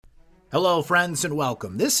Hello, friends, and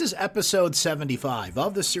welcome. This is episode 75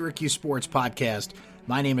 of the Syracuse Sports Podcast.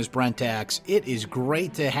 My name is Brent Axe. It is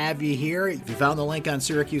great to have you here. If you found the link on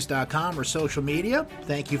Syracuse.com or social media,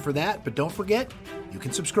 thank you for that. But don't forget, you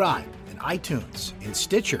can subscribe in iTunes, in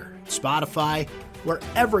Stitcher, Spotify,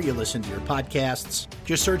 wherever you listen to your podcasts.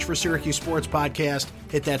 Just search for Syracuse Sports Podcast,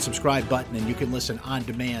 hit that subscribe button, and you can listen on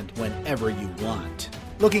demand whenever you want.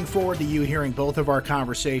 Looking forward to you hearing both of our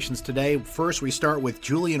conversations today. First, we start with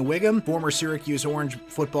Julian Whigham, former Syracuse Orange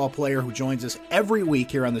football player who joins us every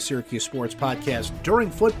week here on the Syracuse Sports Podcast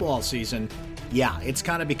during football season. Yeah, it's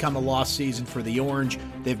kind of become a lost season for the Orange.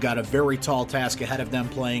 They've got a very tall task ahead of them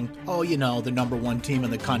playing, the number one team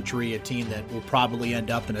in the country, a team that will probably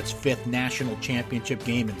end up in its fifth national championship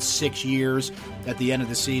game in 6 years at the end of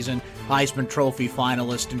the season. Heisman Trophy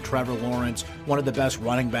finalist in Trevor Lawrence, one of the best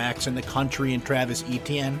running backs in the country in Travis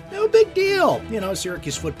Etienne. No big deal.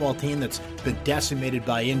 Syracuse football team that's been decimated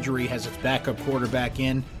by injury, has its backup quarterback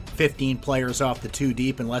in, 15 players off the two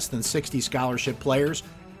deep and less than 60 scholarship players.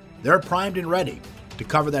 They're primed and ready to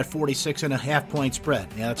cover that 46.5 point spread.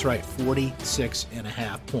 Yeah, that's right,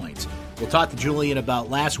 46.5 points. We'll talk to Julian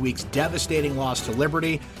about last week's devastating loss to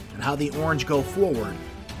Liberty and how the Orange go forward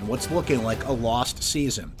and what's looking like a lost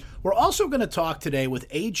season. We're also going to talk today with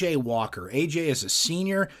A.J. Walker. A.J. is a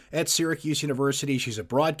senior at Syracuse University. She's a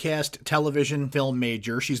broadcast television film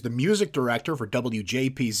major. She's the music director for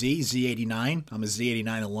WJPZ Z89. I'm a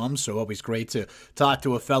Z89 alum, so always great to talk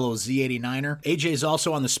to a fellow Z89er. A.J. is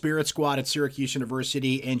also on the Spirit Squad at Syracuse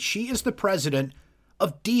University, and she is the president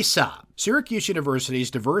of DSOB, Syracuse University's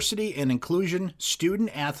Diversity and Inclusion Student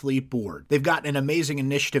Athlete Board. They've got an amazing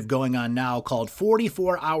initiative going on now called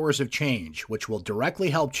 44 Hours of Change, which will directly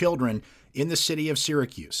help children in the city of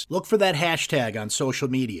Syracuse. Look for that hashtag on social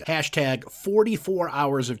media, hashtag 44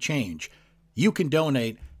 Hours of Change. You can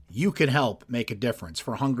donate, you can help make a difference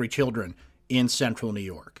for hungry children in central New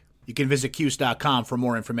York. You can visit Cuse.com for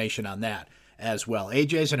more information on that as well.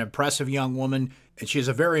 AJ is an impressive young woman, and she has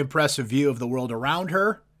a very impressive view of the world around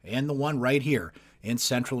her and the one right here in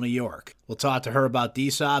central New York. We'll talk to her about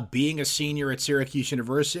DSOB, being a senior at Syracuse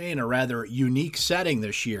University in a rather unique setting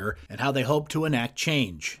this year, and how they hope to enact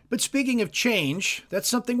change. But speaking of change, that's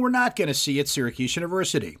something we're not going to see at Syracuse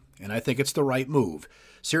University, and I think it's the right move.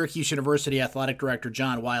 Syracuse University Athletic Director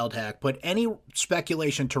John Wildhack put any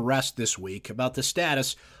speculation to rest this week about the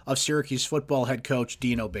status of Syracuse football head coach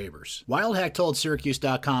Dino Babers. Wildhack told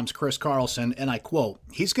Syracuse.com's Chris Carlson, and I quote,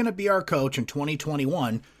 "He's going to be our coach in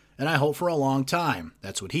 2021, and I hope for a long time.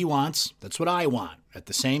 That's what he wants. That's what I want. At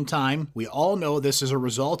the same time, we all know this is a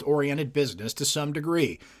result-oriented business to some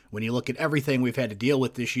degree. When you look at everything we've had to deal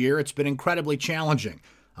with this year, it's been incredibly challenging.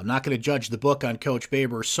 I'm not going to judge the book on Coach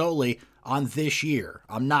Babers solely on this year.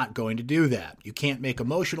 I'm not going to do that. You can't make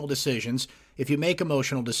emotional decisions. If you make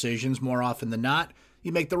emotional decisions, more often than not,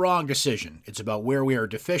 you make the wrong decision. It's about where we are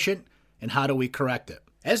deficient and how do we correct it."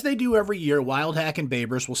 As they do every year, Wildhack and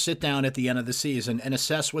Babers will sit down at the end of the season and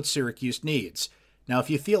assess what Syracuse needs. Now, if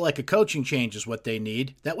you feel like a coaching change is what they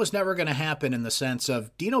need, that was never going to happen in the sense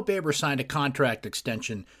of Dino Babers signed a contract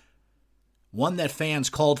extension, one that fans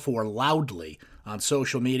called for loudly on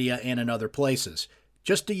social media and in other places,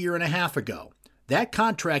 just a year and a half ago. That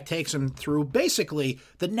contract takes him through basically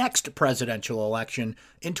the next presidential election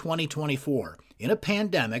in 2024. In a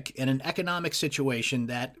pandemic, in an economic situation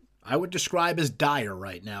that I would describe as dire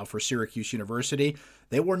right now for Syracuse University,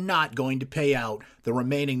 they were not going to pay out the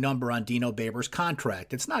remaining number on Dino Babers'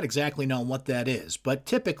 contract. It's not exactly known what that is, but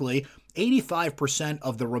typically 85%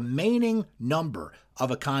 of the remaining number of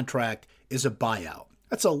a contract is a buyout.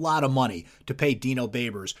 That's a lot of money to pay Dino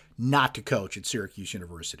Babers not to coach at Syracuse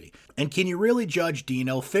University. And can you really judge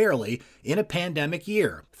Dino fairly in a pandemic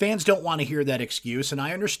year? Fans don't want to hear that excuse, and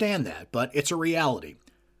I understand that, but it's a reality.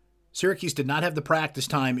 Syracuse did not have the practice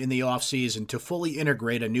time in the offseason to fully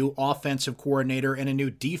integrate a new offensive coordinator and a new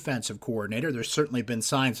defensive coordinator. There's certainly been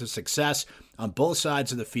signs of success on both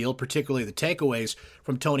sides of the field, particularly the takeaways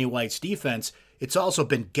from Tony White's defense. It's also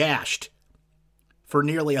been gashed for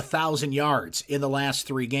nearly 1,000 yards in the last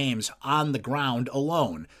 3 games on the ground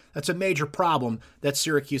alone. That's a major problem that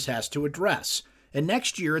Syracuse has to address. And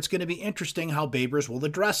next year, it's going to be interesting how Babers will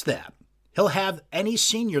address that. He'll have any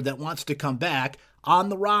senior that wants to come back on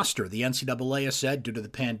the roster. The NCAA has said, due to the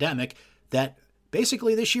pandemic, that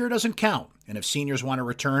basically this year doesn't count. And if seniors want to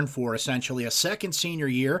return for essentially a second senior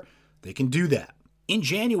year, they can do that. In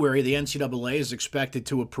January, the NCAA is expected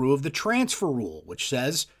to approve the transfer rule, which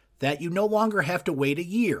says that you no longer have to wait a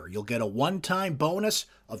year. You'll get a one-time bonus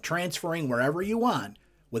of transferring wherever you want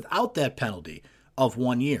without that penalty of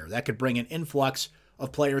 1 year. That could bring an influx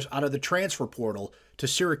of players out of the transfer portal to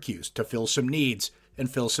Syracuse to fill some needs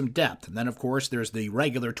and fill some depth. And then, of course, there's the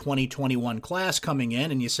regular 2021 class coming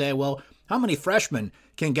in, and you say, well, how many freshmen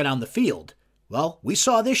can get on the field? Well, we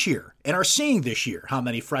saw this year and are seeing this year how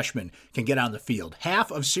many freshmen can get on the field. Half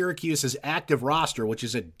of Syracuse's active roster, which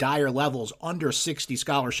is at dire levels, under 60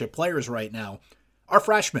 scholarship players right now, are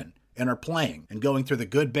freshmen and are playing and going through the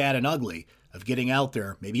good, bad, and ugly of getting out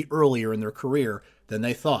there maybe earlier in their career than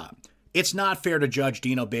they thought. It's not fair to judge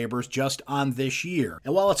Dino Babers just on this year.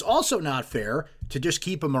 And while it's also not fair to just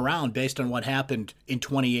keep him around based on what happened in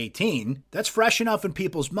 2018, that's fresh enough in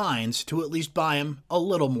people's minds to at least buy him a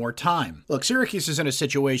little more time. Look, Syracuse is in a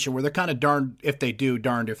situation where they're kind of darned if they do,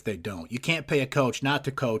 darned if they don't. You can't pay a coach not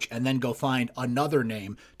to coach and then go find another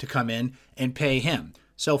name to come in and pay him.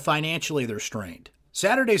 So financially, they're strained.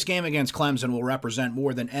 Saturday's game against Clemson will represent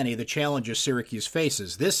more than any the challenges Syracuse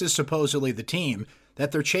faces. This is supposedly the team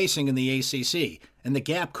that they're chasing in the ACC, and the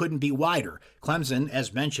gap couldn't be wider. Clemson,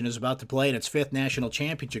 as mentioned, is about to play in its 5th national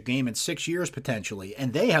championship game in 6 years potentially,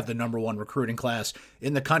 and they have the number 1 recruiting class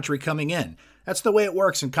in the country coming in. That's the way it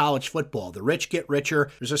works in college football. The rich get richer.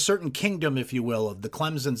 There's a certain kingdom, if you will, of the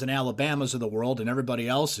Clemsons and Alabamas of the world, and everybody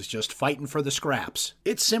else is just fighting for the scraps.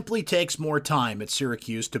 It simply takes more time at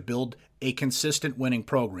Syracuse to build a consistent winning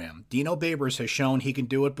program. Dino Babers has shown he can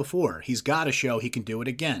do it before. He's got to show he can do it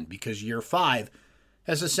again, because year 5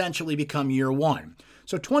 has essentially become year 1.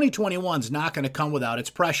 So 2021 is not going to come without its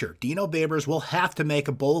pressure. Dino Babers will have to make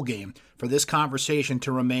a bowl game for this conversation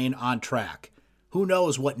to remain on track. Who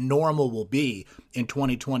knows what normal will be in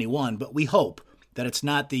 2021, but we hope that it's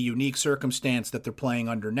not the unique circumstance that they're playing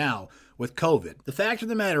under now with COVID. The fact of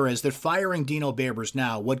the matter is that firing Dino Babers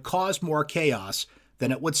now would cause more chaos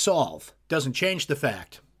than it would solve. Doesn't change the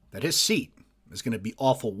fact that his seat is going to be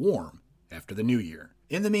awful warm after the new year.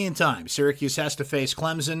 In the meantime, Syracuse has to face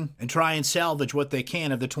Clemson and try and salvage what they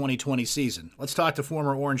can of the 2020 season. Let's talk to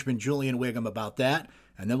former Orangeman Julian Wiggum about that,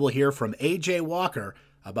 and then we'll hear from A.J. Walker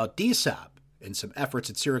about DSOP and some efforts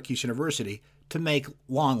at Syracuse University to make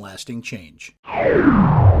long-lasting change.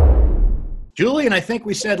 Julian, I think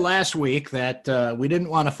we said last week that we didn't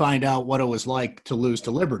want to find out what it was like to lose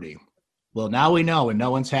to Liberty. Well, now we know, and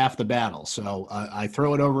no one's half the battle. So I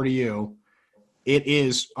throw it over to you. It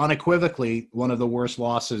is unequivocally one of the worst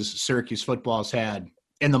losses Syracuse football has had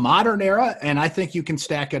in the modern era, and I think you can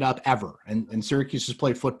stack it up ever. And Syracuse has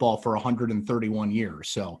played football for 131 years.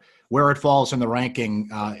 So where it falls in the ranking,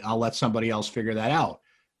 I'll let somebody else figure that out.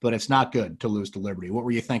 But it's not good to lose to Liberty. What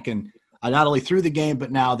were you thinking, not only through the game,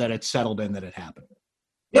 but now that it's settled in that it happened?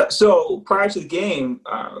 Yeah, so prior to the game,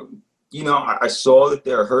 I saw that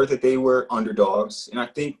heard that they were underdogs, and I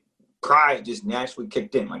think pride just naturally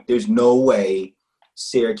kicked in. Like, there's no way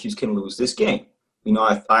Syracuse can lose this game.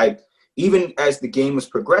 I even as the game was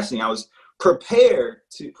progressing, I was preparing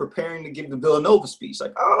to give the Villanova speech.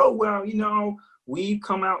 Like, oh, well, we've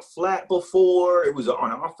come out flat before. It was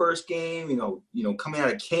on our first game, coming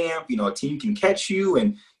out of camp, a team can catch you.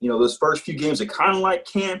 And, those first few games are kind of like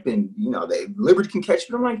camp, and, Liberty can catch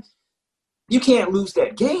you. I'm like, you can't lose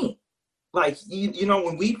that game. Like,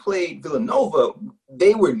 when we played Villanova,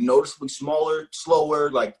 they were noticeably smaller, slower,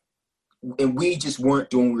 and we just weren't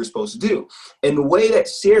doing what we were supposed to do. And the way that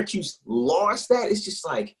Syracuse lost that, it's just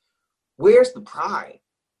like, where's the pride?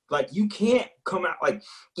 Like, you can't come out, like,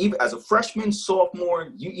 even as a freshman,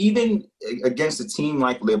 sophomore, you even against a team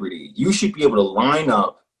like Liberty, you should be able to line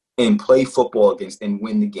up and play football against and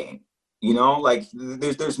win the game.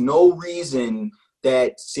 There's no reason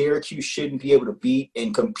that Syracuse shouldn't be able to beat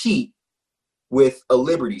and compete with a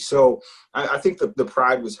Liberty. So I think the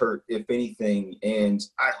pride was hurt, if anything, and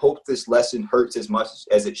I hope this lesson hurts as much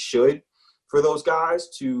as it should for those guys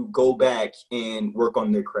to go back and work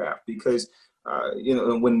on their craft. Because,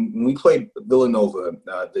 when we played Villanova,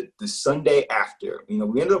 the Sunday after,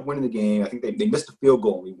 we ended up winning the game. I think they missed a field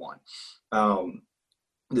goal and we won.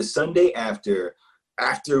 The Sunday after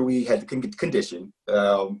we had the condition,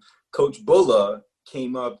 Coach Bulla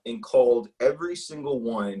came up and called every single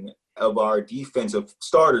one of our defensive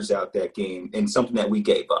starters out that game and something that we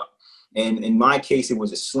gave up. And in my case, it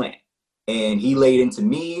was a slant. And he laid into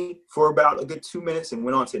me for about a good 2 minutes and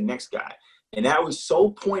went on to the next guy. And that was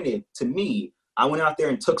so pointed to me. I went out there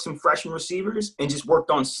and took some freshman receivers and just worked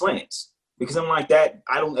on slants, because I'm like that.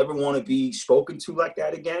 I don't ever want to be spoken to like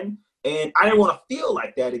that again. And I didn't want to feel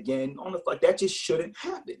like that again. Like, that just shouldn't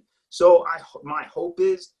happen. So my hope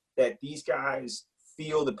is that these guys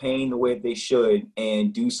feel the pain the way they should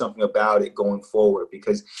and do something about it going forward,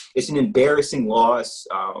 because it's an embarrassing loss.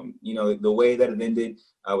 The way that it ended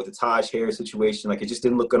with the Taj Harris situation, like, it just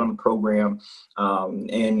didn't look good on the program.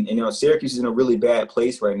 And Syracuse is in a really bad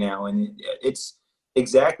place right now. And it's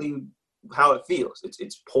exactly how it feels.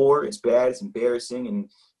 It's poor, it's bad, it's embarrassing, and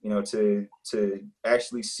to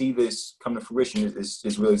actually see this come to fruition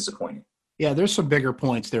is really disappointing. Yeah, there's some bigger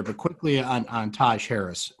points there, but quickly on Taj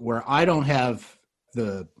Harris, where I don't have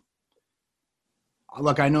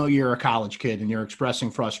look, I know you're a college kid and you're expressing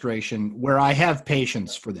frustration. Where I have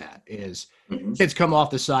patience for that is kids come off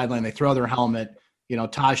the sideline, they throw their helmet.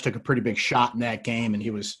 Taj took a pretty big shot in that game, and he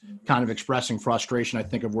was kind of expressing frustration, I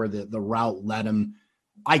think, of where the route led him.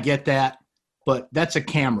 I get that, but that's a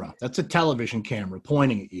camera. That's a television camera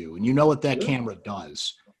pointing at you, and you know what that camera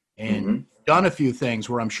does. And you've done a few things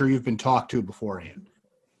where I'm sure you've been talked to beforehand.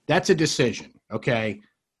 That's a decision, okay?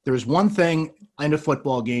 There's one thing in a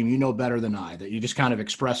football game you know better than I, that you just kind of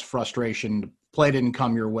express frustration, the play didn't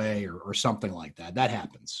come your way or something like that. That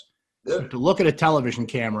happens. Yeah. So to look at a television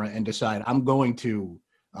camera and decide, I'm going to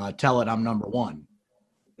tell it I'm number one.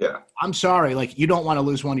 Yeah. I'm sorry, you don't want to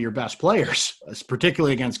lose one of your best players,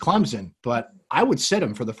 particularly against Clemson, but I would sit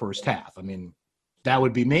him for the first half. I mean, that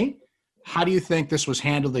would be me. How do you think this was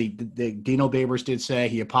handled? Dino Babers did say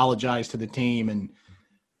he apologized to the team, and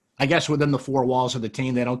I guess within the four walls of the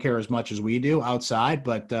team, they don't care as much as we do outside,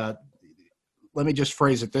 but let me just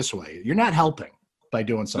phrase it this way. You're not helping by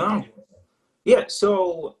doing something. No. Yeah,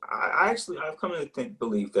 so I've come to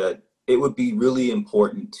believe that it would be really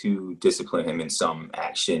important to discipline him in some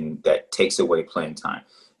action that takes away playing time.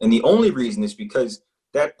 And the only reason is because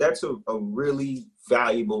that's a really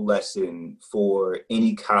valuable lesson for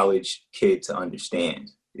any college kid to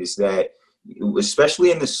understand, is that,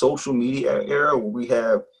 especially in the social media era where we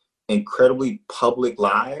have incredibly public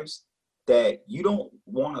lives, that you don't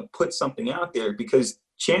want to put something out there because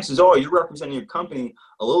chances are you're representing your company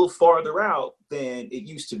a little farther out than it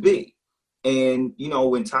used to be. And,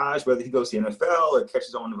 when Taj, whether he goes to the NFL or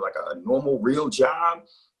catches on to a normal, real job,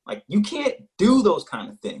 you can't do those kind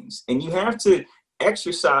of things. And you have to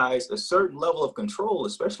exercise a certain level of control,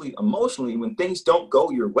 especially emotionally, when things don't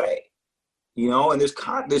go your way, and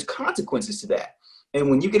there's consequences to that. And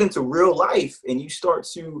when you get into real life and you start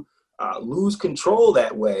to lose control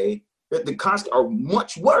that way, the consequences are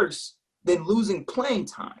much worse than losing playing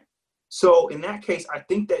time. So in that case, I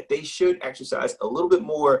think that they should exercise a little bit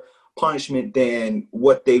more punishment than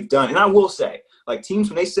what they've done. And I will say, teams,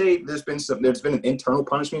 when they say there's been an internal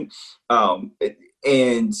punishment,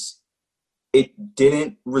 and it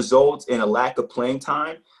didn't result in a lack of playing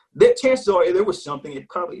time, that chances are there was something. It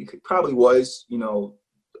probably was,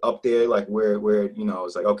 up there, where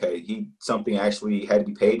it's okay, something actually had to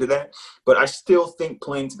be paid to that. But I still think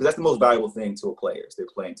because that's the most valuable thing to a player is their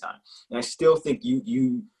playing time. And I still think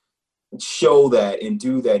you show that and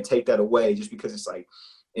do that and take that away, just because it's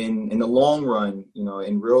in the long run,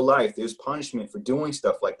 in real life, there's punishment for doing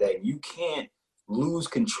stuff like that. And you can't lose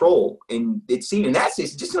control. And it seemed in that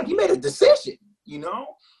sense, just he made a decision,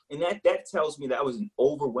 and that tells me that was an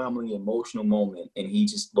overwhelmingly emotional moment and he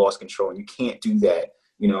just lost control. And you can't do that,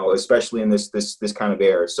 especially in this kind of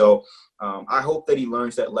era. So I hope that he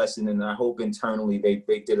learns that lesson, and I hope internally they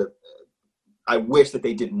did I wish that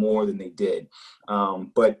they did more than they did.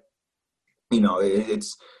 But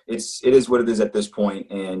it is what it is at this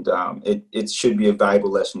point, and it should be a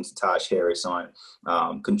valuable lesson to Taj Harris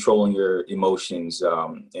on controlling your emotions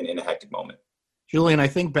in a hectic moment. Julian, I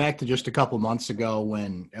think back to just a couple months ago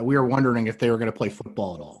when we were wondering if they were going to play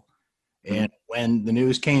football at all. And when the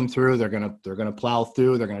news came through, they're going to plow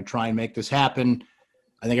through. They're going to try and make this happen.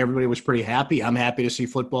 I think everybody was pretty happy. I'm happy to see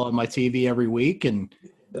football on my TV every week. And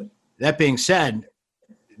that being said,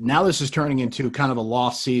 now this is turning into kind of a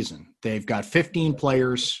lost season. They've got 15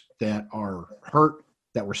 players that are hurt,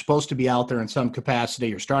 that were supposed to be out there in some capacity.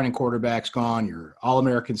 Your starting quarterback's gone. Your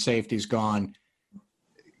All-American safety's gone.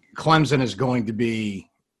 Clemson is going to be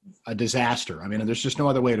a disaster. I mean, there's just no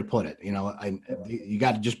other way to put it. You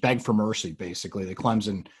got to just beg for mercy, basically. The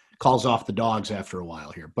Clemson calls off the dogs after a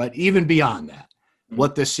while here. But even beyond that,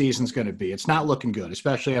 what this season's going to be, it's not looking good,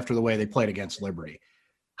 especially after the way they played against Liberty.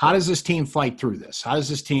 How does this team fight through this? How does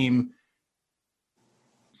this team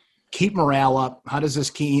keep morale up? How does this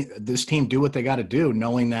team do what they got to do,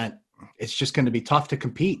 knowing that it's just going to be tough to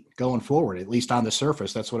compete going forward, at least on the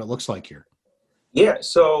surface? That's what it looks like here. Yeah,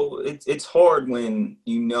 so it's hard when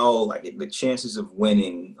the chances of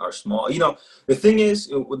winning are small. The thing is,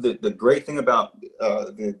 the great thing about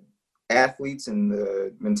the athletes and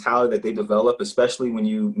the mentality that they develop, especially when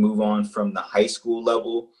you move on from the high school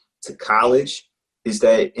level to college, is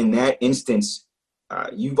that in that instance,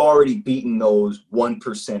 you've already beaten those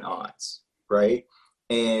 1% odds, right?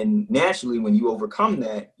 And naturally, when you overcome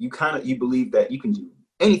that, you believe that you can do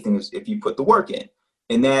anything if you put the work in.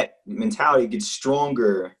 And that mentality gets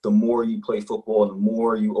stronger the more you play football and the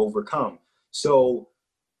more you overcome. So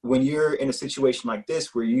when you're in a situation like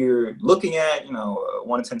this where you're looking at, a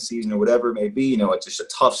 1-10 season or whatever it may be, it's just a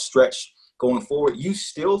tough stretch going forward, you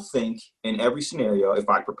still think in every scenario, if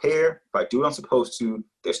I prepare, if I do what I'm supposed to,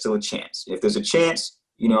 there's still a chance. If there's a chance,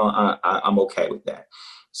 I'm okay with that.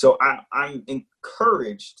 So I'm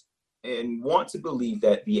encouraged and want to believe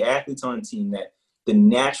that the athletes on the team, that the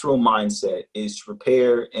natural mindset is to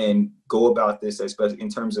prepare and go about this, especially in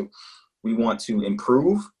terms of we want to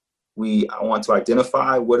improve. I want to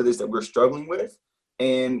identify what it is that we're struggling with,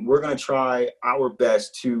 and we're going to try our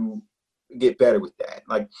best to get better with that.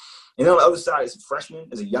 Like, and on the other side, as a freshman,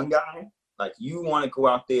 as a young guy, like, you want to go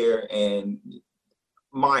out there, and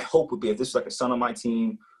my hope would be, if this is like a son on my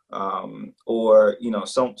team, or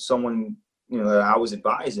someone that I was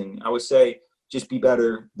advising, I would say just be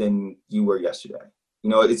better than you were yesterday.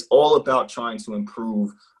 It's all about trying to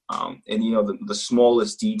improve, and the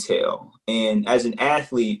smallest detail. And as an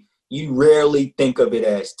athlete, you rarely think of it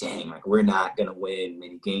as, dang, like, we're not going to win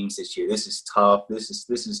many games this year. This is tough. This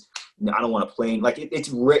is I don't want to play. Like, that's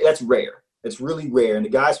rare. It's really rare. And the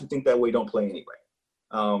guys who think that way don't play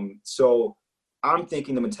anyway. So I'm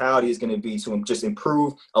thinking the mentality is going to be to just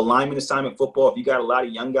improve alignment assignment football. If you got a lot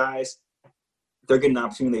of young guys, they're getting an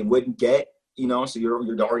opportunity they wouldn't get, so you're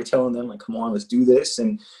already telling them, like, come on, let's do this.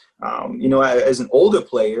 And, as an older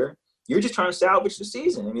player, you're just trying to salvage the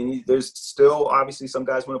season. I mean, there's still obviously some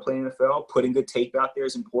guys want to play in the NFL. Putting good tape out there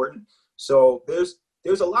is important. So there's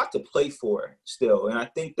a lot to play for still. And I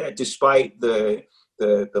think that despite the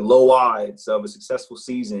low odds of a successful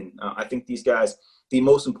season, I think these guys, the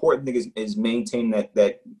most important thing is maintaining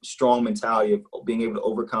that strong mentality of being able to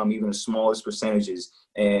overcome even the smallest percentages,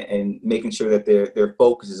 and making sure that their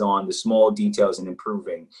focus is on the small details and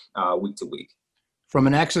improving week to week. From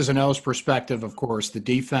an X's and O's perspective, of course, the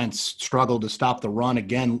defense struggled to stop the run.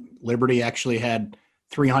 Again, Liberty actually had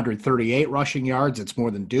 338 rushing yards. It's more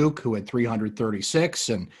than Duke, who had 336.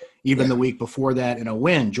 And even the week before that, in a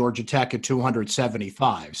win, Georgia Tech had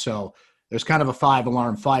 275. So there's kind of a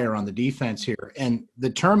 5-alarm fire on the defense here. And the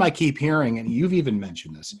term I keep hearing, and you've even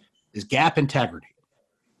mentioned this, is gap integrity.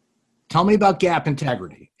 Tell me about gap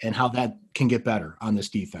integrity and how that can get better on this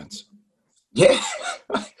defense. Yeah.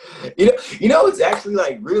 What's actually,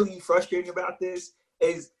 like, really frustrating about this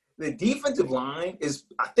is the defensive line is,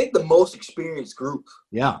 I think, the most experienced group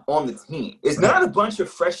on the team. It's not a bunch of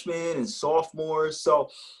freshmen and sophomores. So,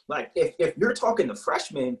 like, if you're talking to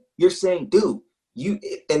freshmen, you're saying, dude,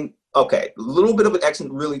 okay, a little bit of an X,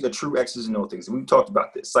 really the true X's and O things. We've talked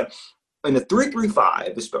about this. Like, in the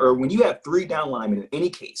 3-3-5, or when you have 3 down linemen in any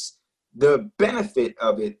case, the benefit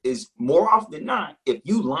of it is, more often than not, if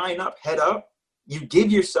you line up head up, you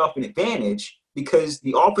give yourself an advantage because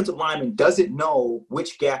the offensive lineman doesn't know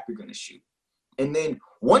which gap you're going to shoot. And then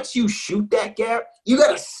once you shoot that gap, you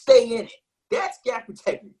got to stay in it. That's gap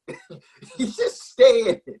integrity. You just stay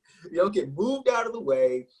in it. You don't get moved out of the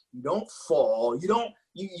way. You don't fall.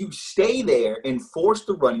 You stay there and force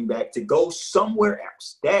the running back to go somewhere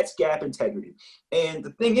else. That's gap integrity. And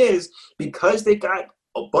the thing is, because they got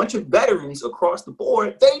a bunch of veterans across the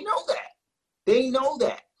board, they know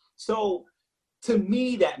that. So to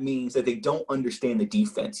me, that means that they don't understand the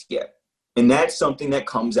defense yet. And that's something that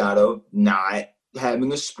comes out of not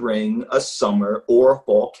having a spring, a summer, or a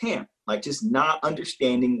fall camp. Like, just not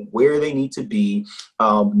understanding where they need to be,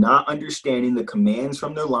 not understanding the commands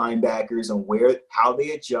from their linebackers and how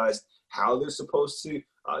they adjust, how they're supposed to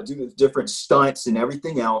do the different stunts and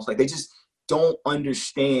everything else. Like, they just don't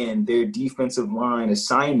understand their defensive line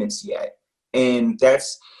assignments yet. And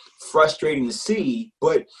that's frustrating to see.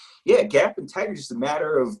 But yeah, gap integrity is just a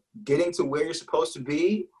matter of getting to where you're supposed to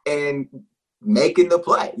be and making the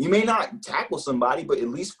play. You may not tackle somebody, but at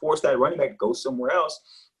least force that running back to go somewhere else.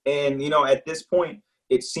 And, at this point,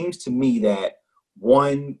 it seems to me that,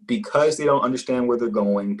 one, because they don't understand where they're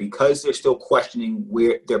going, because they're still questioning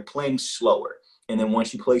where they're playing slower. And then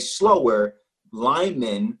once you play slower,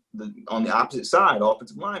 linemen on the opposite side,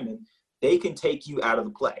 offensive linemen, they can take you out of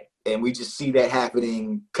the play. And we just see that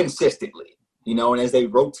happening consistently. And as they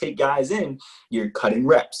rotate guys in, you're cutting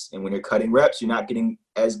reps. And when you're cutting reps, you're not getting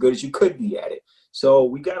as good as you could be at it. So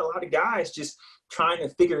we got a lot of guys just trying to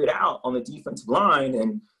figure it out on the defensive line,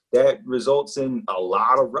 and that results in a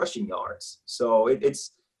lot of rushing yards. So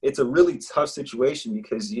it's a really tough situation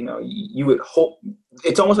because, you would hope –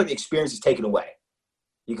 it's almost like the experience is taken away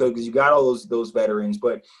because you got all those veterans.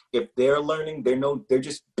 But if they're learning, they're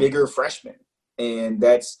just bigger freshmen. And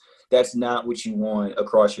that's not what you want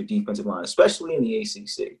across your defensive line, especially in the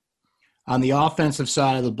ACC. On the offensive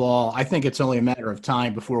side of the ball, I think it's only a matter of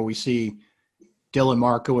time before we see Dylan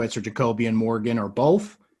Markowitz or Jacobian Morgan or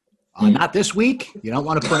both Not this week. You don't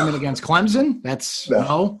want to put him in against Clemson. That's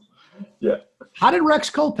no. Yeah. How did Rex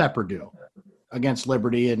Culpepper do against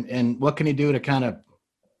Liberty, and what can he do to kind of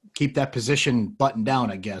keep that position buttoned down,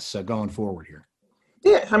 I guess, going forward here?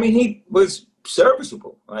 Yeah, I mean, he was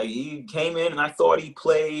serviceable. Like, he came in, and I thought he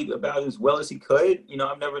played about as well as he could.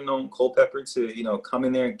 I've never known Culpepper to, come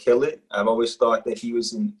in there and kill it. I've always thought that he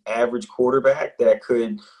was an average quarterback that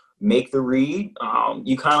could make the read.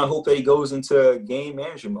 You kind of hope that he goes into game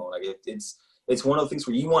management mode. Like, it's one of the things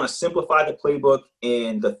where you want to simplify the playbook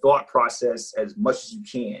and the thought process as much as you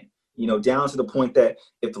can. Down to the point that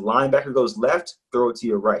if the linebacker goes left, throw it to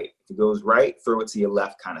your right. If it goes right, throw it to your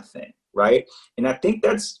left, kind of thing, right? And I think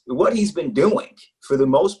that's what he's been doing for the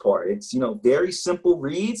most part. It's, very simple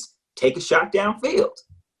reads, take a shot downfield.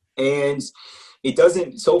 And it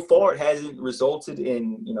doesn't, so far, it hasn't resulted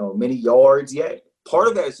in, many yards yet. Part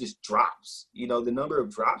of that is just drops. The number of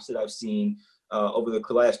drops that I've seen over the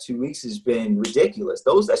last 2 weeks has been ridiculous.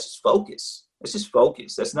 That's just focus. It's just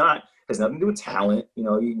focus. Has nothing to do with talent.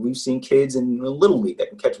 We've seen kids in the Little League that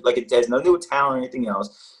can catch, like, it has nothing to do with talent or anything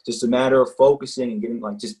else. Just a matter of focusing and getting,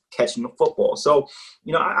 just catching the football. So,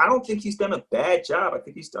 I don't think he's done a bad job. I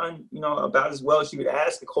think he's done, about as well as you would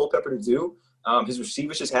ask a Culpepper to do. His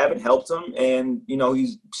receivers just haven't helped him. And,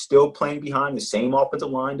 he's still playing behind the same offensive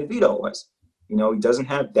line DeVito was. He doesn't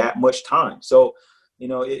have that much time. So,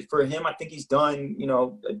 for him, I think he's done,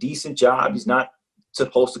 a decent job. He's not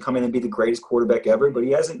supposed to come in and be the greatest quarterback ever, but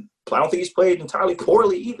he hasn't. I don't think he's played entirely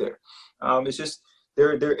poorly either. It's just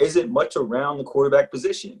there isn't much around the quarterback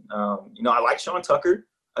position. I like Sean Tucker.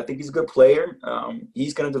 I think he's a good player.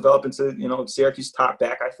 He's going to develop into Syracuse top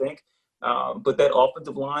back, I think. But that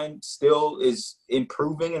offensive line still is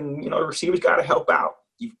improving, and the receivers got to help out.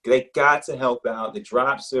 They got to help out. The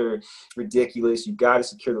drops are ridiculous. You've got to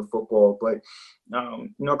secure the football. But,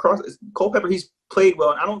 across Culpepper, he's played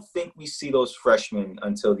well. And I don't think we see those freshmen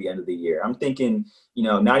until the end of the year. I'm thinking,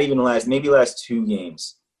 not even maybe last 2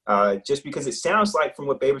 games. Just because it sounds like, from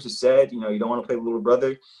what Babers has said, you don't want to play with little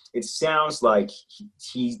brother. It sounds like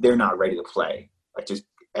they're not ready to play, like, just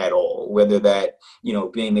at all. Whether that,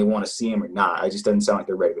 being they want to see him or not, it just doesn't sound like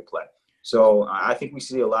they're ready to play. So I think we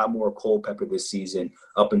see a lot more Culpepper this season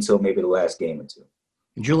up until maybe the last game or 2.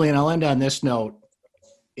 And Julian, I'll end on this note.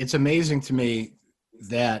 It's amazing to me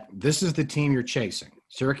that this is the team you're chasing.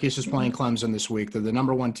 Syracuse is playing Clemson this week. They're the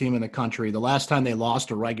number 1 team in the country. The last time they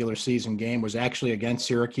lost a regular season game was actually against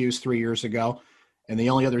Syracuse 3 years ago. And the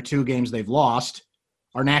only other 2 games they've lost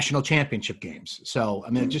are national championship games. So,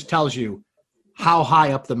 it just tells you how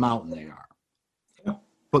high up the mountain they are.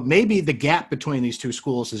 But maybe the gap between these 2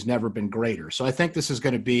 schools has never been greater. So I think this is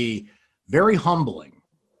going to be very humbling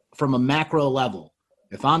from a macro level.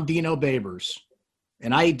 If I'm Dino Babers,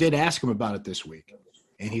 and I did ask him about it this week,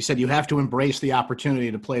 and he said you have to embrace the opportunity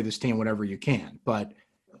to play this team whenever you can. But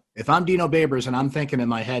if I'm Dino Babers and I'm thinking in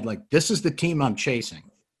my head, like, this is the team I'm chasing,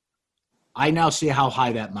 I now see how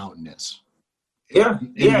high that mountain is. Yeah.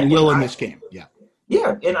 And you will in this game. Yeah.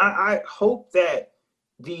 Yeah, and I hope that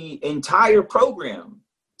the entire program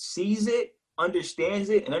sees it, understands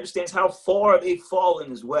it, and understands how far they've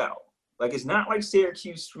fallen as well. Like, it's not like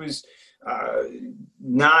Syracuse was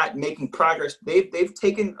not making progress. They've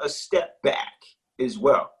taken a step back as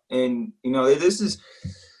well. And, this is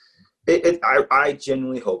I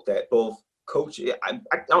genuinely hope that both coach – I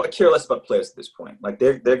don't care less about players at this point. Like,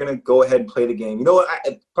 they're going to go ahead and play the game. You know what?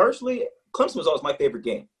 Personally, Clemson was always my favorite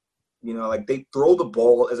game. Like, they throw the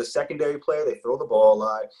ball as a secondary player. They throw the ball a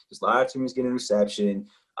lot. There's a lot of teams getting interception.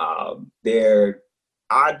 They're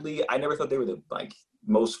oddly, I never thought they were the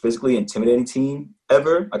most physically intimidating team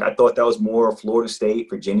ever. Like, I thought that was more Florida State,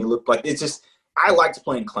 Virginia looked like. It's just, I liked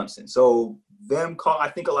playing Clemson. So I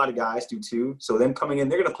think a lot of guys do too. So them coming in,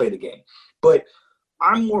 they're going to play the game. But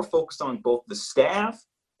I'm more focused on both the staff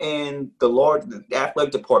and the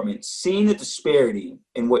athletic department, seeing the disparity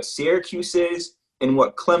in what Syracuse is and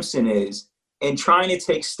what Clemson is, and trying to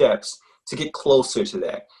take steps to get closer to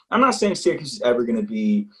that. I'm not saying Syracuse is ever going to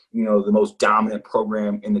be, the most dominant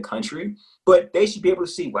program in the country, but they should be able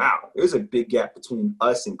to see, wow, there's a big gap between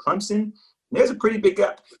us and Clemson. There's a pretty big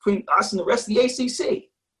gap between us and the rest of the ACC.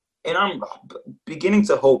 And I'm beginning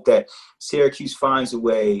to hope that Syracuse finds a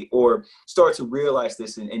way or starts to realize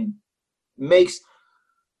this and makes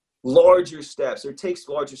larger steps or takes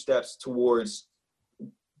larger steps towards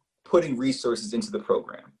putting resources into the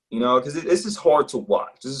program, because this is hard to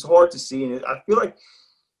watch. This is hard to see. And I feel like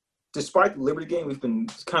despite the Liberty game, we've been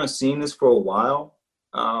kind of seeing this for a while.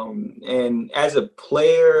 And as a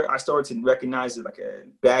player, I started to recognize it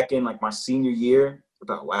back in my senior year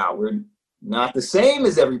about, wow, we're not the same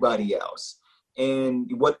as everybody else. And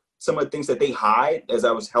what some of the things that they hide as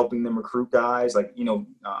I was helping them recruit guys. Like,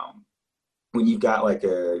 when you've got like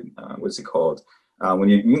what's it called? When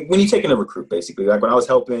you're taking a recruit, basically, like when I was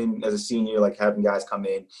helping as a senior, like having guys come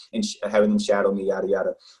in and having them shadow me, yada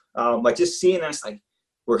yada, like just seeing that's like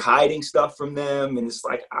we're hiding stuff from them, and it's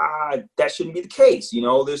like that shouldn't be the case.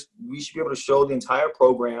 We should be able to show the entire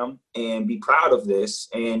program and be proud of this,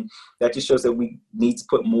 and that just shows that we need to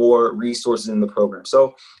put more resources in the program.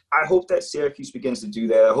 So I hope that Syracuse begins to do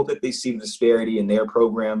that. I hope that they see the disparity in their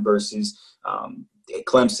program versus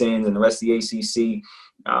Clemson and the rest of the ACC.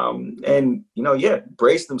 And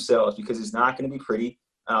brace themselves, because it's not going to be pretty.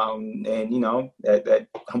 And that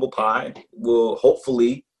humble pie will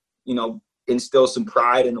hopefully, instill some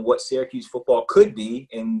pride in what Syracuse football could be,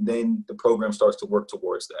 and then the program starts to work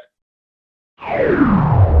towards that.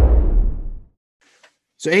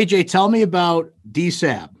 So AJ, tell me about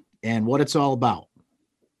DSAB and what it's all about.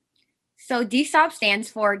 So DSAB stands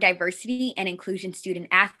for Diversity and Inclusion Student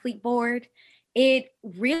Athlete Board. It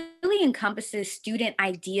really encompasses student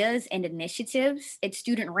ideas and initiatives. It's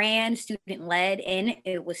student ran, student led, and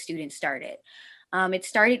it was student started. It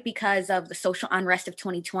started because of the social unrest of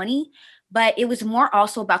 2020, but it was more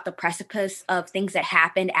also about the precipice of things that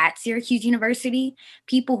happened at Syracuse University.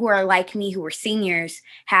 People who are like me, who are seniors,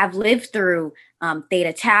 have lived through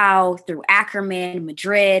Theta Tau, through Ackerman,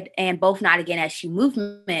 Madrid, and both Not Again SU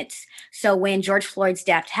movements. So when George Floyd's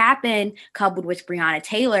death happened, coupled with Breonna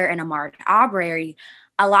Taylor and Ahmaud Arbery,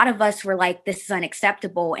 a lot of us were like, this is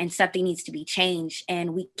unacceptable and something needs to be changed,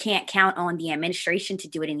 and we can't count on the administration to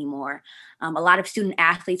do it anymore. A lot of student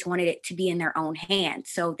athletes wanted it to be in their own hands.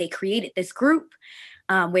 So they created this group,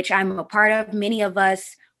 which I'm a part of. Many of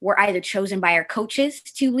us were either chosen by our coaches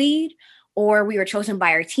to lead, or we were chosen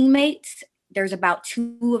by our teammates. There's about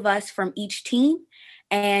 2 of us from each team.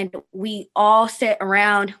 And we all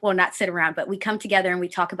but we come together and we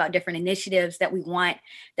talk about different initiatives that we want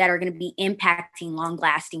that are going to be impacting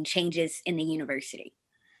long-lasting changes in the university.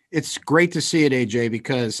 It's great to see it, AJ,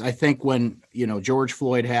 because I think when, George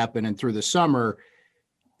Floyd happened and through the summer,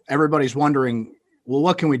 everybody's wondering, well,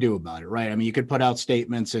 what can we do about it, right? I mean, you could put out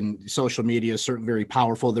statements, and social media is certainly very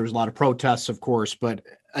powerful. There's a lot of protests, of course, but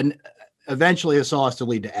eventually this all has to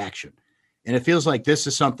lead to action. And it feels like this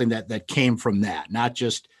is something that came from that, not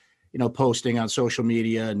just, posting on social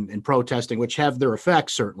media and protesting, which have their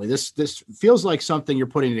effects, certainly. This feels like something you're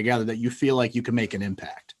putting together that you feel like you can make an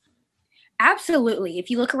impact. Absolutely. If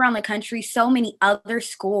you look around the country, so many other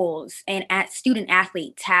schools and student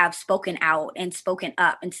athletes have spoken out and spoken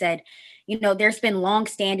up and said, there's been a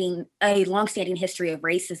long-standing history of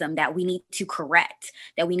racism that we need to correct,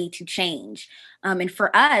 that we need to change. And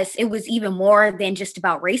for us, it was even more than just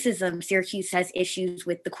about racism. Syracuse has issues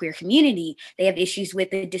with the queer community. They have issues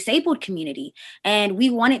with the disabled community. And we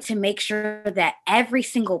wanted to make sure that every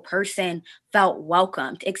single person felt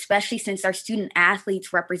welcomed, especially since our student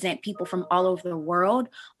athletes represent people from all over the world,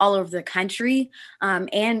 all over the country,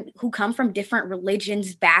 and who come from different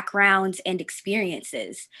religions, backgrounds, and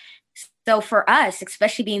experiences. So for us,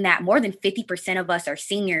 especially being that more than 50% of us are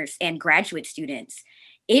seniors and graduate students,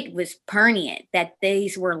 it was pertinent that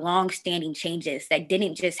these were long-standing changes that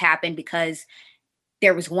didn't just happen because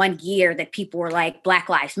there was one year that people were like, Black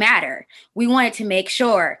Lives Matter. We wanted to make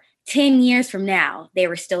sure 10 years from now, they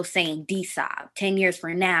were still saying DSAB. 10 years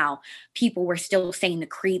from now, people were still saying the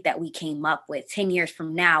creed that we came up with. 10 years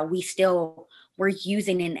from now, we still were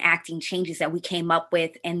using and enacting changes that we came up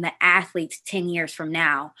with. And the athletes 10 years from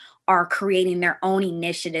now are creating their own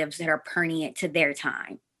initiatives that are pertinent to their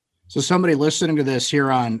time. So somebody listening to this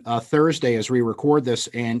here on Thursday as we record this,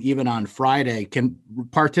 and even on Friday, can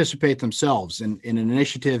participate themselves in an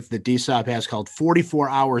initiative that DSAB has called 44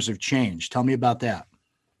 Hours of Change. Tell me about that.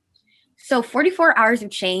 So 44 Hours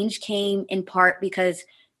of Change came in part because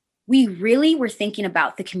we really were thinking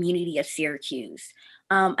about the community of Syracuse.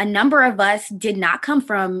 A number of us did not come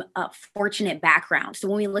from a fortunate background. So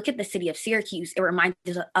when we look at the city of Syracuse, it reminds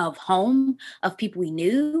us of home, of people we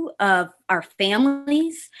knew, of our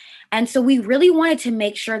families. And so we really wanted to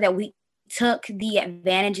make sure that we took the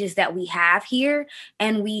advantages that we have here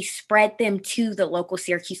and we spread them to the local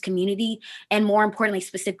Syracuse community, and more importantly,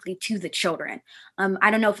 specifically to the children.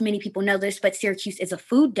 I don't know if many people know this, but Syracuse is a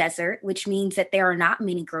food desert, which means that there are not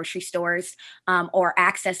many grocery stores or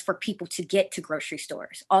access for people to get to grocery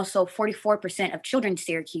stores. Also, 44% of children in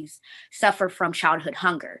Syracuse suffer from childhood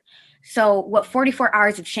hunger. So what 44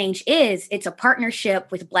 Hours of Change is, it's a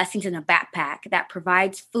partnership with Blessings in a Backpack that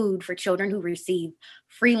provides food for children who receive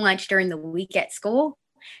free lunch during the week at school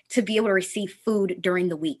to be able to receive food during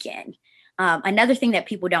the weekend. Another thing that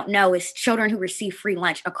people don't know is children who receive free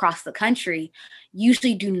lunch across the country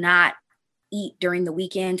usually do not eat during the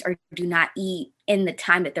weekends or do not eat in the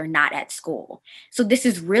time that they're not at school. So this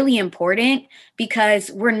is really important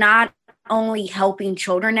because we're not only helping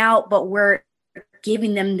children out, but we're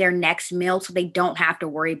giving them their next meal so they don't have to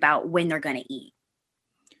worry about when they're going to eat.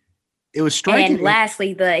 It was striking. And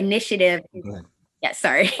lastly, the initiative. Go ahead. Yeah,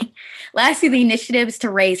 sorry. Lastly, the initiative is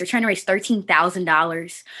we're trying to raise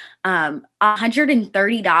 $13,000.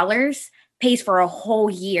 $130 pays for a whole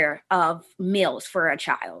year of meals for a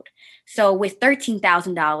child. So with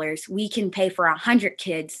 $13,000, we can pay for 100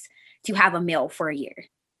 kids to have a meal for a year.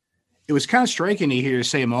 It was kind of striking to hear you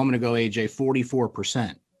say a moment ago, AJ,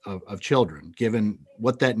 44% of children, given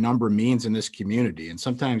what that number means in this community. And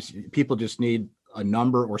sometimes people just need a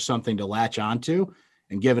number or something to latch onto.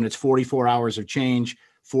 And given it's 44 hours of change,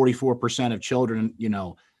 44% of children,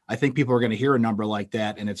 I think people are going to hear a number like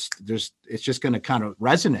that, and it's just going to kind of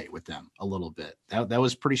resonate with them a little bit. That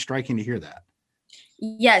was pretty striking to hear that.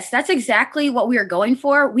 Yes, that's exactly what we were going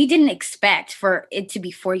for. We didn't expect for it to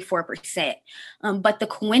be 44%, but the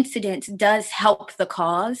coincidence does help the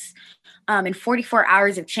cause. And 44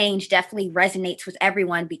 hours of change definitely resonates with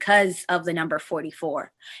everyone because of the number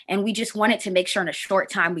 44. And we just wanted to make sure in a short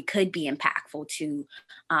time we could be impactful to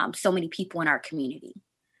so many people in our community.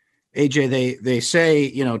 AJ, they say,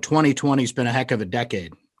 2020 has been a heck of a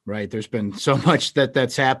decade, right? There's been so much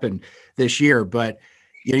that's happened this year, but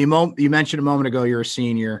you mentioned a moment ago you're a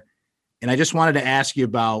senior, and I just wanted to ask you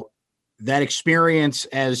about that experience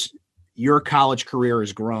as your college career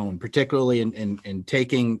has grown, particularly in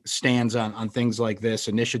taking stands on things like this,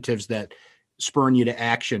 initiatives that spurn you to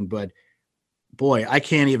action. But boy, I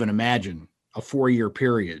can't even imagine a 4-year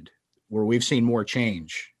period where we've seen more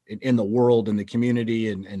change in the world, in the community,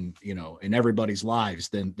 and in everybody's lives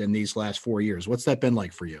than these last 4 years. What's that been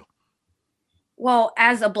like for you? Well,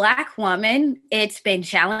 as a Black woman, it's been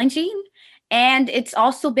challenging, and it's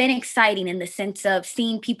also been exciting in the sense of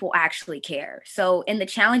seeing people actually care. So in the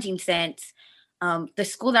challenging sense, the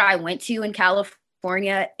school that I went to in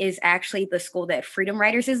California is actually the school that Freedom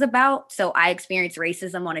Riders is about. So I experience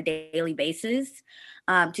racism on a daily basis.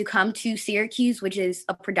 To come to Syracuse, which is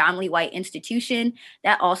a predominantly white institution,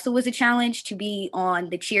 that also was a challenge. To be on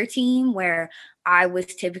the cheer team, where I was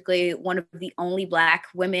typically one of the only Black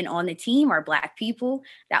women on the team, or Black people,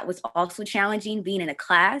 that was also challenging. Being in a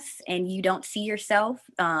class and you don't see yourself,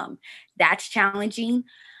 that's challenging.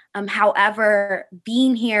 However,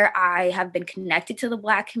 being here, I have been connected to the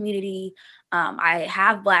Black community. I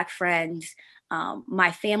have Black friends.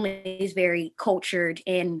 My family is very cultured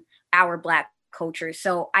in our Black culture.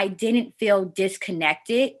 So I didn't feel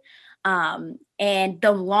disconnected. And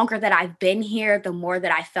the longer that I've been here, the more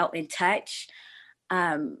that I felt in touch.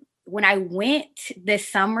 When I went this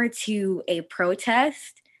summer to a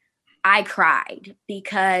protest, I cried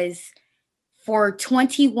because for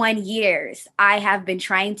 21 years, I have been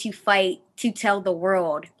trying to fight to tell the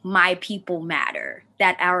world my people matter,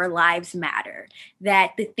 that our lives matter,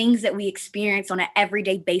 that the things that we experience on an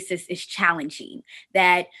everyday basis is challenging,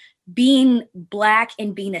 that being Black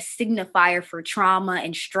and being a signifier for trauma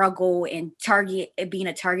and struggle and being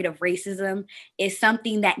a target of racism is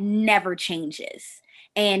something that never changes.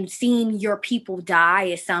 And seeing your people die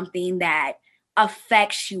is something that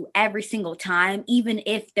affects you every single time, even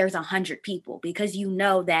if there's 100 people, because you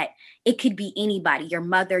know that it could be anybody, your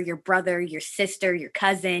mother, your brother, your sister, your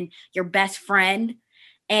cousin, your best friend.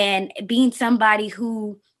 And being somebody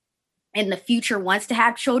who in the future wants to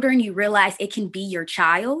have children, you realize it can be your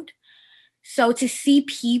child. So to see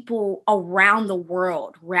people around the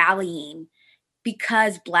world rallying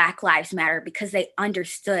because Black Lives Matter, because they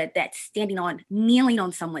understood that kneeling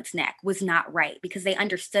on someone's neck was not right, because they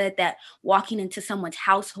understood that walking into someone's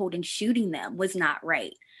household and shooting them was not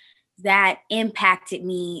right, that impacted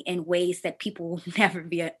me in ways that people will never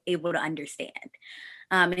be able to understand.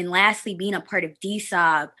 And lastly, being a part of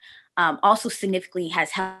DSOB also significantly has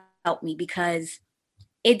helped me because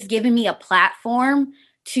it's given me a platform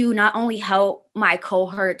to not only help my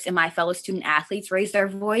cohorts and my fellow student athletes raise their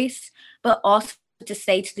voice, but also to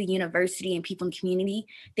say to the university and people in the community,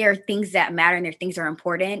 there are things that matter and there are things that are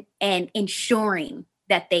important, and ensuring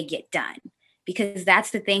that they get done. Because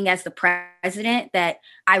that's the thing as the president that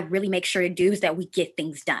I really make sure to do, is that we get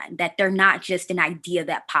things done, that they're not just an idea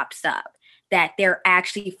that pops up, that they're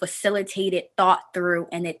actually facilitated, thought through,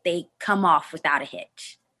 and that they come off without a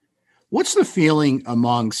hitch. What's the feeling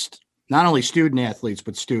amongst not only student athletes,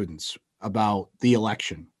 but students about the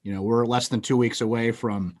election? We're less than 2 weeks away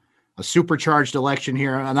from a supercharged election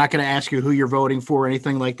here. I'm not going to ask you who you're voting for or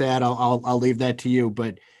anything like that. I'll leave that to you,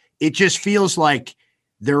 but it just feels like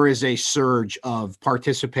there is a surge of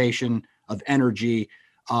participation, of energy,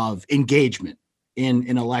 of engagement in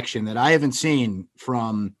an election that I haven't seen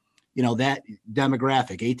from, that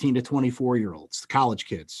demographic, 18 to 24-year-olds, the college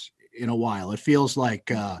kids, in a while. It feels like,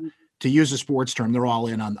 to use a sports term, they're all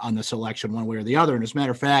in on this election one way or the other. And as a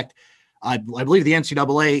matter of fact, I believe the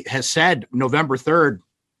NCAA has said November 3rd,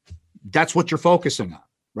 that's what you're focusing on,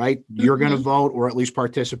 right? You're going to vote or at least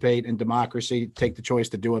participate in democracy, take the choice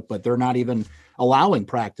to do it, but they're not even allowing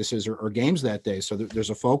practices or games that day. So there's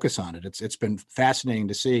a focus on it. It's been fascinating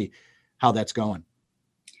to see how that's going.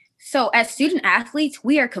 So as student athletes,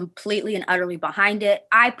 we are completely and utterly behind it.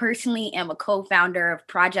 I personally am a co-founder of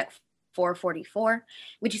Project 444,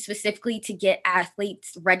 which is specifically to get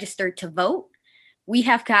athletes registered to vote. We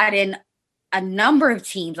have gotten a number of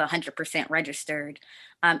teams 100% registered.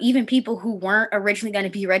 Even people who weren't originally going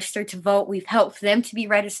to be registered to vote, we've helped them to be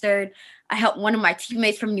registered. I helped one of my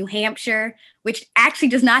teammates from New Hampshire, which actually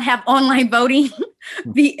does not have online voting,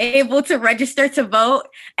 be able to register to vote.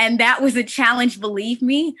 And that was a challenge, believe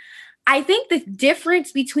me. I think the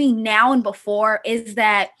difference between now and before is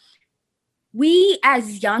that we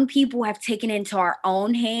as young people have taken into our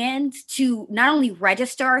own hands to not only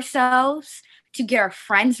register ourselves, to get our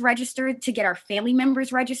friends registered, to get our family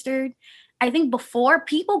members registered. I think before,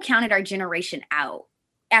 people counted our generation out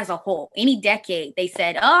as a whole. Any decade, they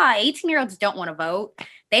said, 18-year-olds don't want to vote.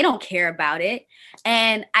 They don't care about it.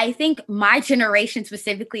 And I think my generation,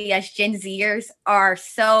 specifically as Gen Zers, are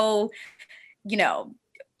so,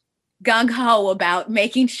 gung-ho about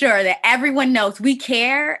making sure that everyone knows we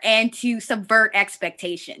care and to subvert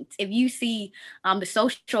expectations. If you see the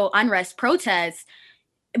social unrest protests,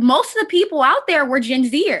 most of the people out there were Gen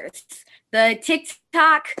Zers. The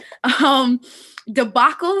TikTok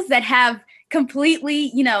debacles that have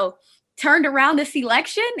completely, turned around this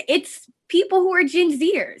election, it's people who are Gen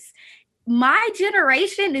Zers. My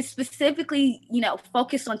generation is specifically,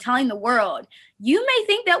 focused on telling the world, you may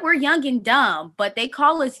think that we're young and dumb, but they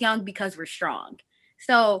call us young because we're strong.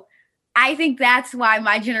 So I think that's why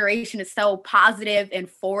my generation is so positive and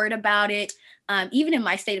forward about it. Even in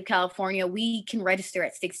my state of California, we can register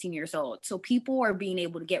at 16 years old. So people are being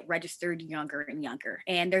able to get registered younger and younger.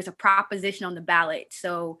 And there's a proposition on the ballot.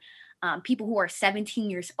 So people who are 17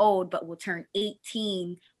 years old but will turn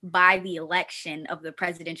 18 by the election of the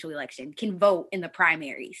presidential election can vote in the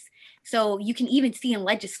primaries. So you can even see in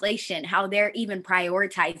legislation how they're even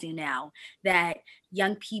prioritizing now that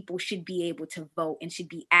young people should be able to vote and should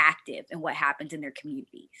be active in what happens in their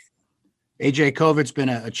communities. AJ, COVID's been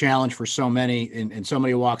a challenge for so many in so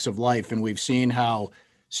many walks of life, and we've seen how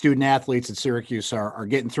student athletes at Syracuse are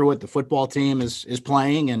getting through it. The football team is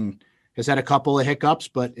playing and has had a couple of hiccups,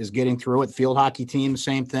 but is getting through it. Field hockey team,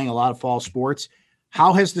 same thing, a lot of fall sports.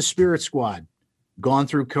 How has the Spirit Squad gone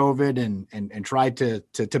through COVID and tried to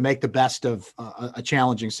make the best of a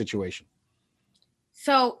challenging situation?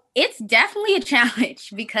 So it's definitely a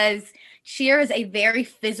challenge because cheer is a very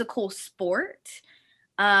physical sport.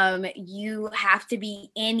 You have to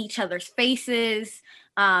be in each other's faces.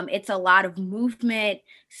 It's a lot of movement.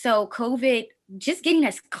 So COVID, just getting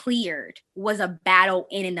us cleared was a battle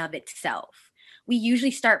in and of itself. We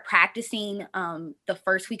usually start practicing the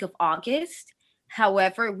first week of August.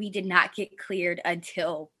 However, we did not get cleared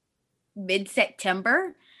until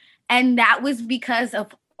mid-September. And that was because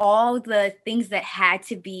of all the things that had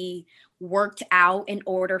to be worked out in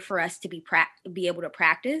order for us to be able to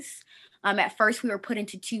practice. At first, we were put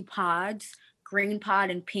into two pods, green pod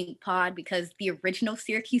and pink pod, because the original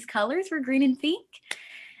Syracuse colors were green and pink.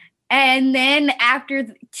 And then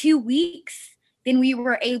after 2 weeks, then we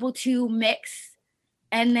were able to mix.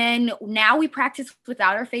 And then now we practice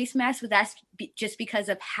without our face masks, but that's just because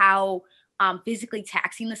of how physically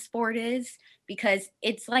taxing the sport is, because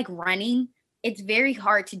it's like running. It's very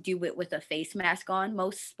hard to do it with a face mask on.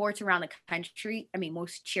 Most sports around the country,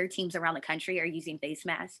 most cheer teams around the country are using face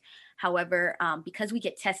masks. However, because we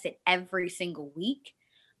get tested every single week,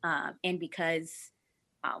 and because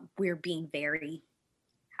we're being very,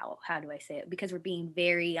 how do I say it? Because we're being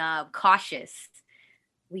very cautious,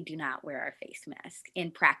 we do not wear our face mask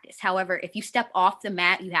in practice. However, if you step off the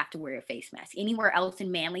mat, you have to wear your face mask. Anywhere else in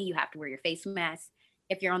Manly, you have to wear your face mask.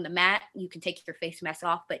 If you're on the mat, you can take your face mask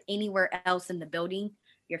off, but anywhere else in the building,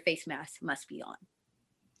 your face mask must be on.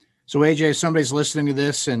 So AJ, if somebody's listening to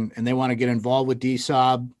this and they want to get involved with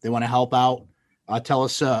DSOB, they want to help out, tell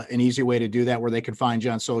us an easy way to do that where they can find you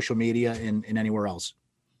on social media and anywhere else.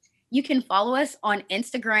 You can follow us on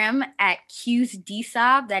Instagram at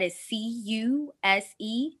CUSDSOB. That is CUSEDISAB.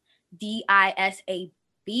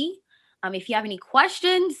 If you have any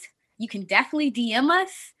questions, you can definitely DM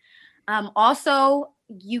us. Also,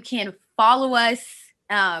 you can follow us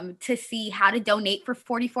to see how to donate for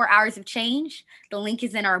 44 Hours of Change. The link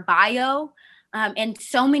is in our bio. And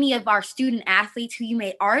so many of our student athletes who you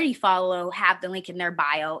may already follow have the link in their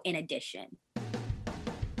bio in addition.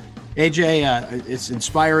 AJ, it's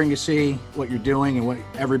inspiring to see what you're doing and what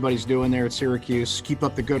everybody's doing there at Syracuse. Keep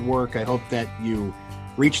up the good work. I hope that you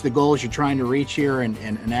reach the goals you're trying to reach here and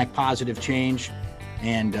enact positive change.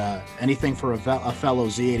 And anything for a fellow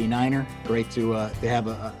Z89er. Great to have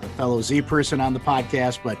a fellow Z person on the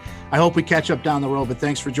podcast. But I hope we catch up down the road. But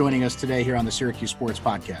thanks for joining us today here on the Syracuse Sports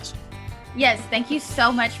Podcast. Yes, thank you so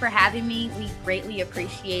much for having me. We greatly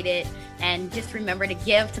appreciate it. And just remember to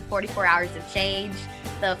give to 44 Hours of Change.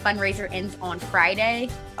 The fundraiser ends on Friday,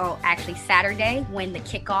 or actually Saturday, when the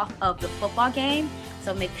kickoff of the football game.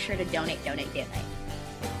 So make sure to donate.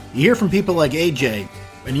 You hear from people like AJ,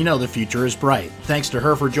 and you know the future is bright. Thanks to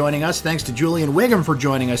her for joining us. Thanks to Julian Wiggum for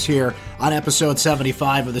joining us here on episode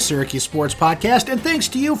 75 of the Syracuse Sports Podcast. And thanks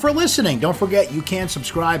to you for listening. Don't forget, you can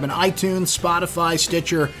subscribe on iTunes, Spotify,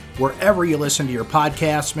 Stitcher, wherever you listen to your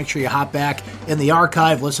podcasts. Make sure you hop back in the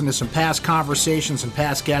archive, listen to some past conversations and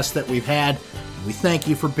past guests that we've had. And we thank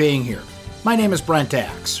you for being here. My name is Brent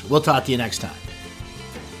Axe. We'll talk to you next time.